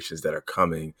generations that are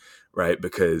coming, right?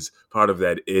 Because part of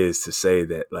that is to say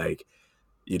that, like,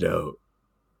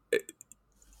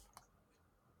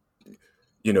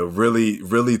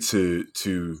 really to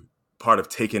part of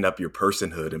taking up your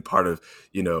personhood and part of,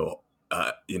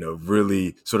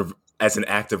 really sort of as an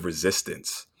act of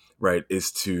resistance, right,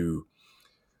 is to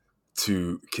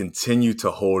continue to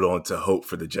hold on to hope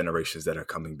for the generations that are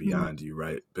coming beyond you,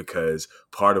 right? Because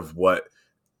part of what,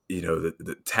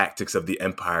 the tactics of the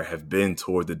empire have been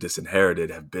toward the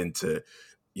disinherited have been to,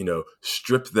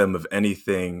 strip them of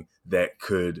anything that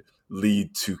could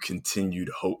lead to continued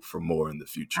hope for more in the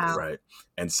future, right?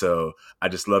 And so I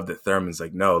just love that Thurman's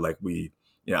like, no, like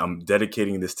I'm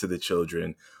dedicating this to the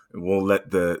children, and we'll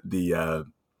let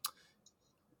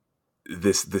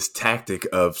this tactic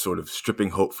of sort of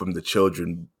stripping hope from the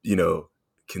children,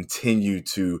 continue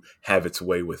to have its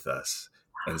way with us.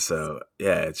 And so,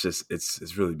 yeah,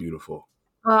 it's really beautiful.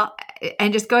 Well,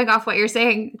 and just going off what you're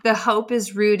saying, the hope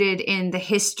is rooted in the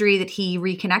history that he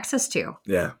reconnects us to.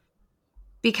 Yeah.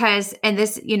 Because, and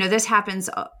this happens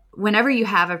whenever you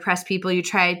have oppressed people, you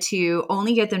try to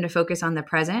only get them to focus on the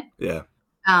present. Yeah.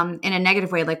 In a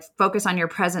negative way, like focus on your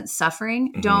present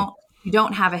suffering. Mm-hmm. You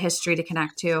don't have a history to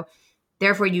connect to.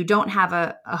 Therefore, you don't have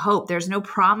a hope. There's no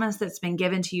promise that's been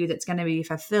given to you that's going to be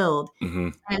fulfilled. Mm-hmm.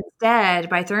 And instead,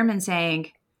 by Thurman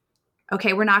saying,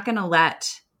 okay, we're not going to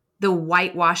let the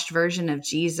whitewashed version of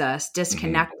Jesus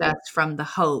disconnect us from the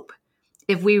hope.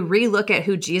 If we relook at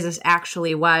who Jesus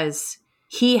actually was,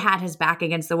 he had his back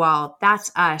against the wall.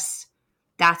 That's us.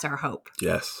 That's our hope.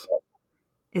 Yes.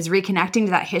 Is reconnecting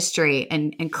to that history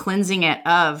and cleansing it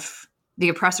of the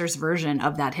oppressor's version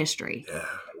of that history. Yeah.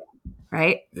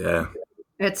 Right? Yeah.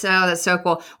 That's so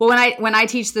cool. Well, when I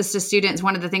teach this to students,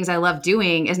 one of the things I love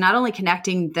doing is not only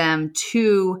connecting them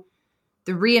to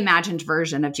the reimagined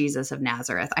version of Jesus of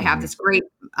Nazareth. I have this great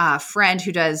friend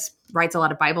who writes a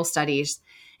lot of Bible studies,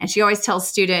 and she always tells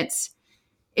students,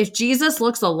 if Jesus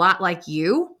looks a lot like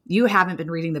you haven't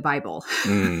been reading the Bible.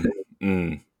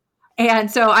 And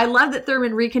so I love that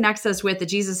Thurman reconnects us with the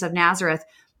Jesus of Nazareth,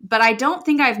 but I don't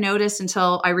think I've noticed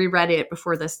until I reread it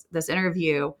before this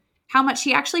interview, how much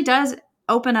he actually does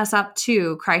open us up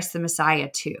to Christ the Messiah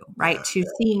too, right? To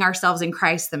seeing ourselves in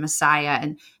Christ the Messiah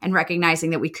and recognizing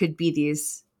that we could be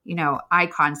these,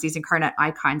 icons, these incarnate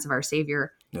icons of our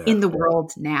Savior in the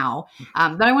world now.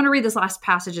 But I want to read this last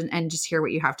passage and just hear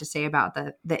what you have to say about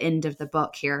the end of the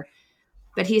book here.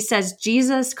 But he says,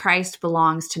 Jesus Christ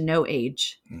belongs to no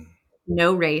age,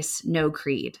 no race, no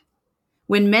creed.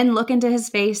 When men look into his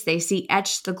face, they see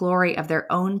etched the glory of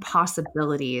their own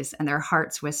possibilities, and their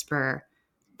hearts whisper,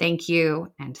 thank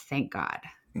you and thank God.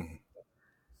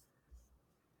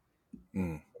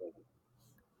 I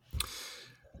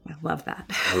love that.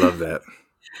 I love that.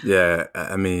 Yeah.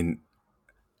 I mean,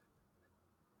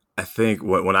 I think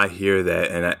when I hear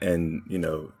that, and you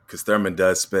know, because Thurman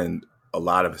does spend a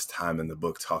lot of his time in the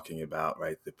book talking about,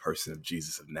 right, the person of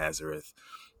Jesus of Nazareth,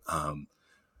 um,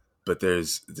 but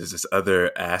there's this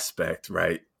other aspect,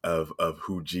 right, of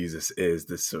who Jesus is,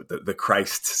 the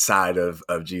Christ side of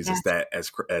Jesus, Yes.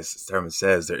 that as Thurman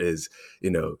says, there is,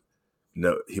 you know,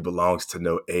 no, he belongs to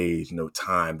no age, no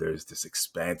time. There's this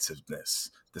expansiveness,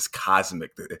 this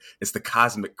cosmic. It's the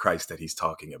cosmic Christ that he's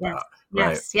talking Yes. about,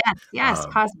 right? Yes.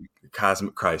 Cosmic.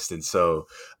 Cosmic Christ. And so,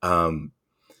 I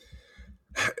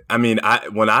mean,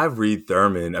 when I read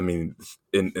Thurman, I mean,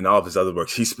 in all of his other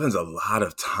works, he spends a lot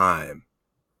of time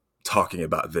talking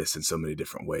about this in so many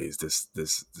different ways. This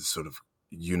sort of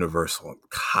universal,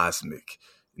 cosmic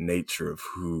nature of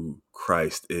who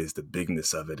Christ is, the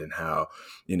bigness of it, and how,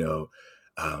 you know,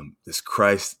 this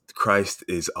Christ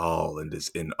is all and is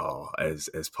in all, as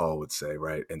Paul would say,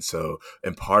 right? And so,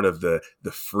 and part of the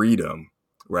freedom,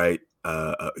 right,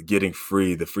 getting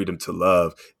free, the freedom to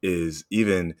love, is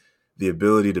even the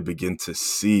ability to begin to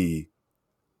see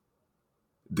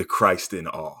the Christ in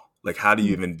all. Like, how do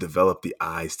you even develop the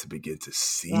eyes to begin to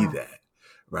see that,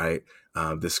 right?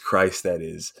 This Christ that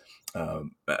is,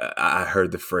 I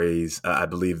heard the phrase, I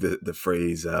believe the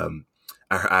phrase, the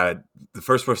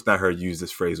first person I heard use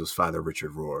this phrase was Father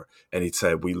Richard Rohr. And he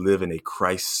said, we live in a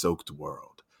Christ-soaked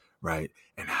world, right?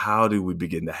 And how do we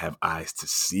begin to have eyes to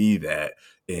see that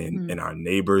in our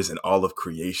neighbors and all of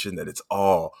creation, that it's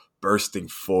all bursting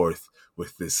forth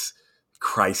with this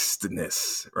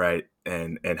Christness, right?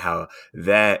 And how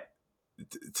that,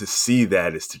 to see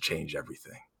that is to change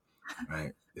everything,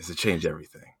 right? Is to change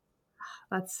everything.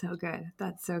 That's so good.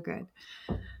 That's so good.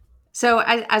 So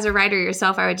as a writer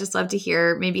yourself, I would just love to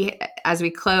hear, maybe as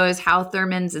we close, how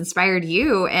Thurman's inspired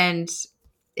you, and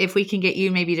if we can get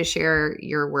you maybe to share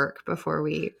your work before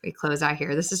we close out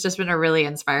here. This has just been a really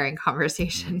inspiring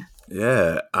conversation.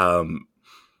 Yeah.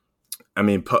 I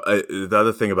mean, the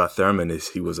other thing about Thurman is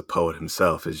he was a poet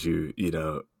himself, as you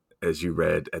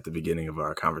read at the beginning of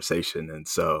our conversation. And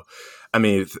so, I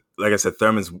mean, like I said,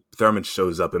 Thurman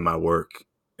shows up in my work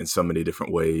in so many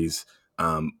different ways,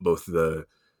 both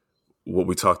what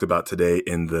we talked about today,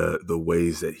 in the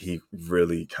ways that he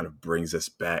really kind of brings us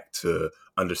back to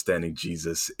understanding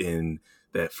Jesus in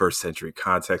that first century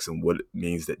context, and what it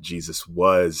means that Jesus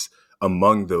was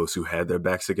among those who had their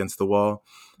backs against the wall,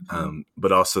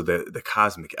 but also the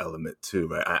cosmic element too,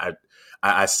 right?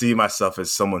 I see myself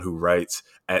as someone who writes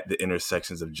at the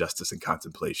intersections of justice and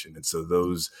contemplation. And so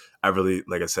those, I really,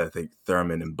 like I said, I think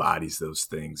Thurman embodies those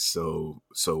things so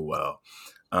well.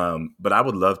 But I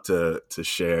would love to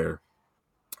share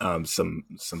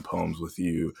some poems with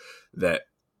you that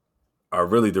are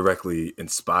really directly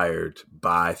inspired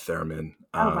by Thurman.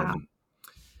 Wow.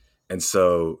 And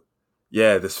so,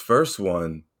 yeah, this first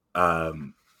one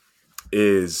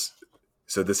this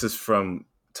is from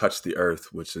Touch the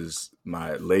Earth, which is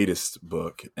my latest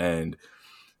book. And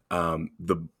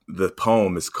the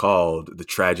poem is called The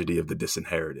Tragedy of the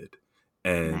Disinherited.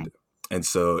 And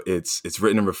so it's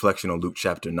written in reflection on Luke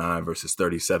chapter 9, verses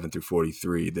 37 through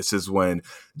 43. This is when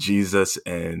Jesus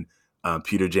and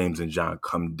Peter, James, and John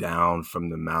come down from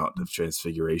the Mount of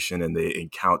Transfiguration, and they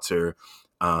encounter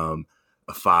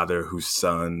a father whose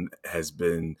son has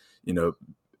been,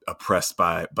 oppressed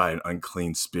by an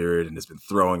unclean spirit and has been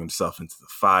throwing himself into the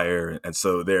fire. And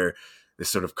so they're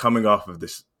sort of coming off of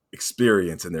this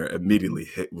experience, and they're immediately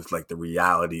hit with like the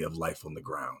reality of life on the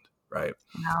ground, right?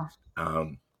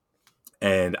 Wow.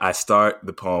 And I start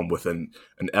the poem with an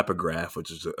epigraph,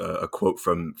 which is a quote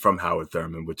from Howard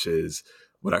Thurman, which is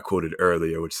what I quoted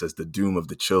earlier, which says, "The doom of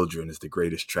the children is the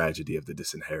greatest tragedy of the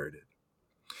disinherited.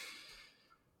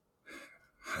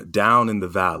 Down in the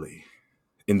valley,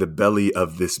 in the belly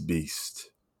of this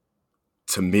beast,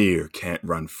 Tamir can't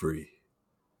run free.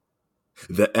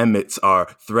 The emmets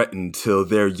are threatened till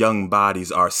their young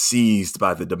bodies are seized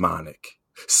by the demonic,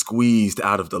 squeezed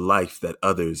out of the life that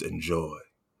others enjoy.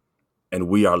 And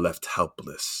we are left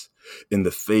helpless in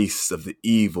the face of the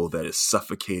evil that is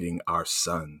suffocating our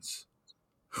sons.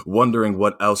 Wondering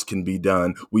what else can be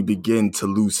done, we begin to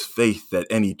lose faith that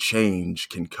any change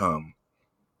can come.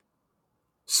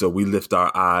 So we lift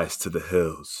our eyes to the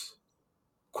hills,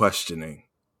 questioning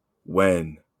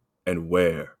when and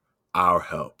where our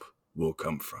help will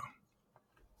come from."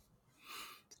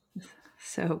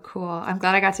 So cool. I'm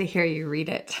glad I got to hear you read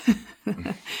it.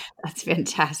 That's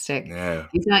fantastic. Yeah.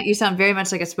 You sound very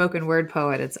much like a spoken word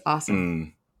poet. It's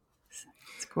awesome.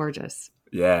 It's gorgeous.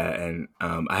 Yeah. And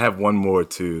I have one more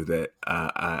too that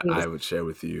I would share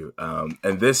with you.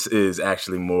 And this is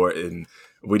actually more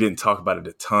we didn't talk about it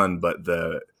a ton, but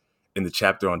in the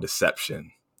chapter on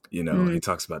deception, You know, he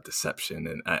talks about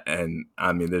deception, and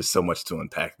I mean, there's so much to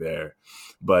unpack there.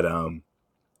 But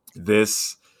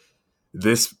this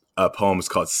poem is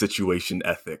called Situation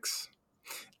Ethics,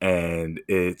 and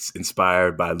it's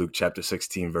inspired by Luke chapter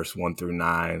 16, verse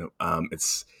 1-9.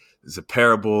 It's a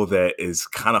parable that is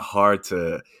kind of hard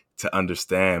to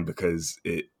understand because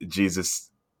Jesus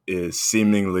is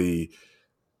seemingly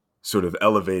sort of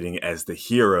elevating as the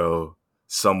hero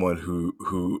someone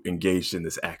who engaged in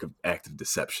this act of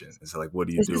deception. It's like, what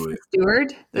do you do with the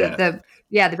steward? The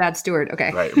bad steward.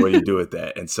 Okay. Right. What do you do with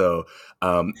that? And so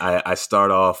I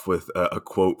start off with a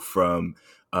quote from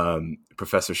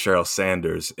Professor Cheryl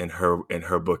Sanders in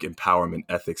her book, Empowerment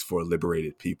Ethics for a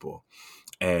Liberated People.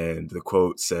 And the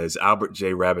quote says, Albert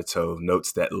J. Rabbitoe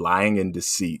notes that lying and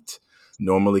deceit,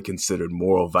 normally considered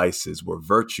moral vices, were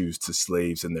virtues to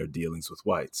slaves in their dealings with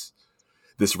whites.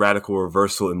 This radical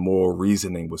reversal in moral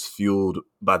reasoning was fueled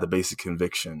by the basic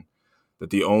conviction that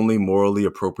the only morally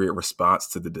appropriate response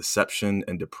to the deception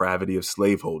and depravity of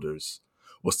slaveholders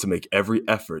was to make every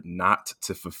effort not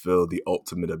to fulfill the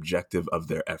ultimate objective of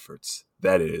their efforts,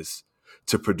 that is,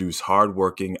 to produce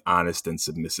hardworking, honest, and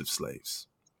submissive slaves.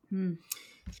 And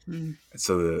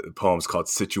so the poem is called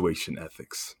Situation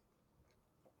Ethics.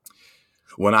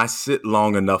 When I sit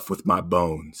long enough with my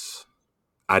bones,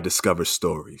 I discover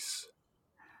stories.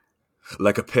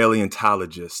 Like a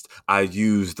paleontologist, I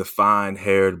use the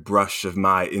fine-haired brush of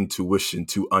my intuition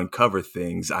to uncover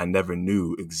things I never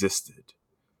knew existed.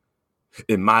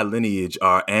 In my lineage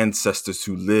are ancestors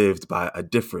who lived by a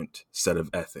different set of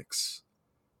ethics.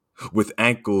 With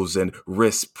ankles and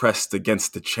wrists pressed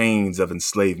against the chains of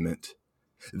enslavement,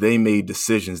 they made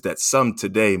decisions that some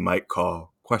today might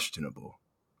call questionable.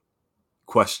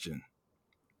 Question: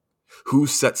 who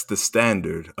sets the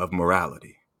standard of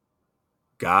morality?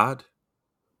 God?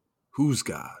 Whose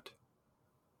God?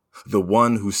 The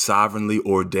one who sovereignly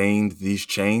ordained these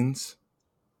chains?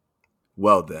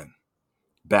 Well then,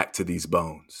 back to these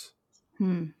bones.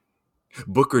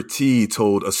 Booker T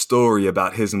told a story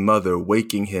about his mother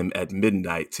waking him at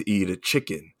midnight to eat a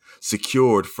chicken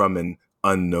secured from an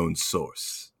unknown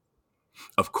source.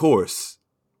 Of course,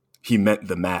 he meant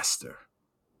the master.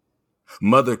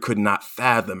 Mother could not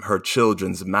fathom her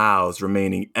children's mouths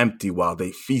remaining empty while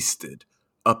they feasted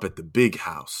up at the big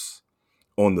house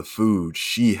on the food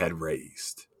she had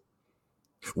raised.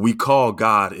 We call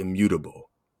God immutable,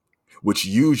 which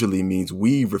usually means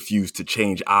we refuse to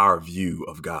change our view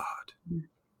of God.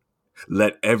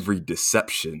 Let every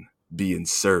deception be in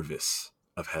service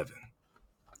of heaven.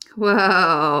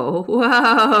 Whoa,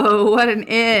 what an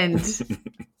end.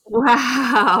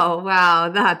 Wow,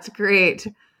 that's great.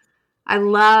 I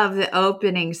love the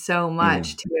opening so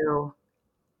much too.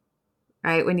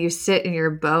 Right? When you sit in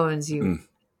your bones, you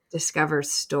discover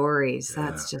stories.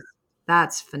 Yeah.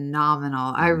 That's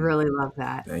phenomenal. I really love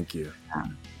that. Thank you.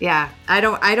 Yeah. I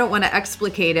don't want to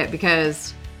explicate it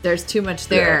because there's too much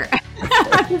there. Yeah.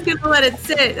 I'm just going to let it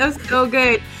sit. That was so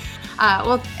good.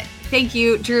 Well, thank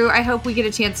you, Drew. I hope we get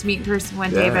a chance to meet in person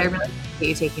one day, but I really appreciate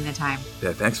you taking the time.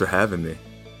 Yeah. Thanks for having me.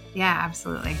 Yeah,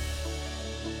 absolutely.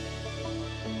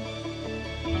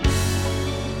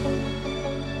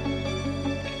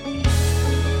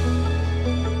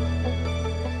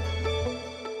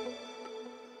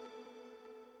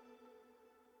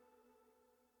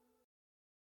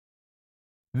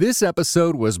 This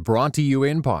episode was brought to you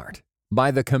in part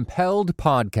by the Compelled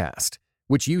Podcast,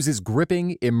 which uses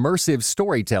gripping, immersive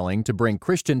storytelling to bring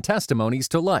Christian testimonies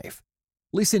to life.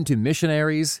 Listen to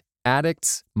missionaries,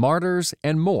 addicts, martyrs,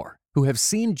 and more who have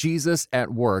seen Jesus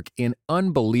at work in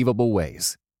unbelievable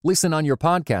ways. Listen on your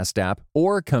podcast app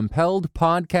or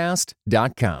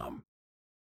compelledpodcast.com.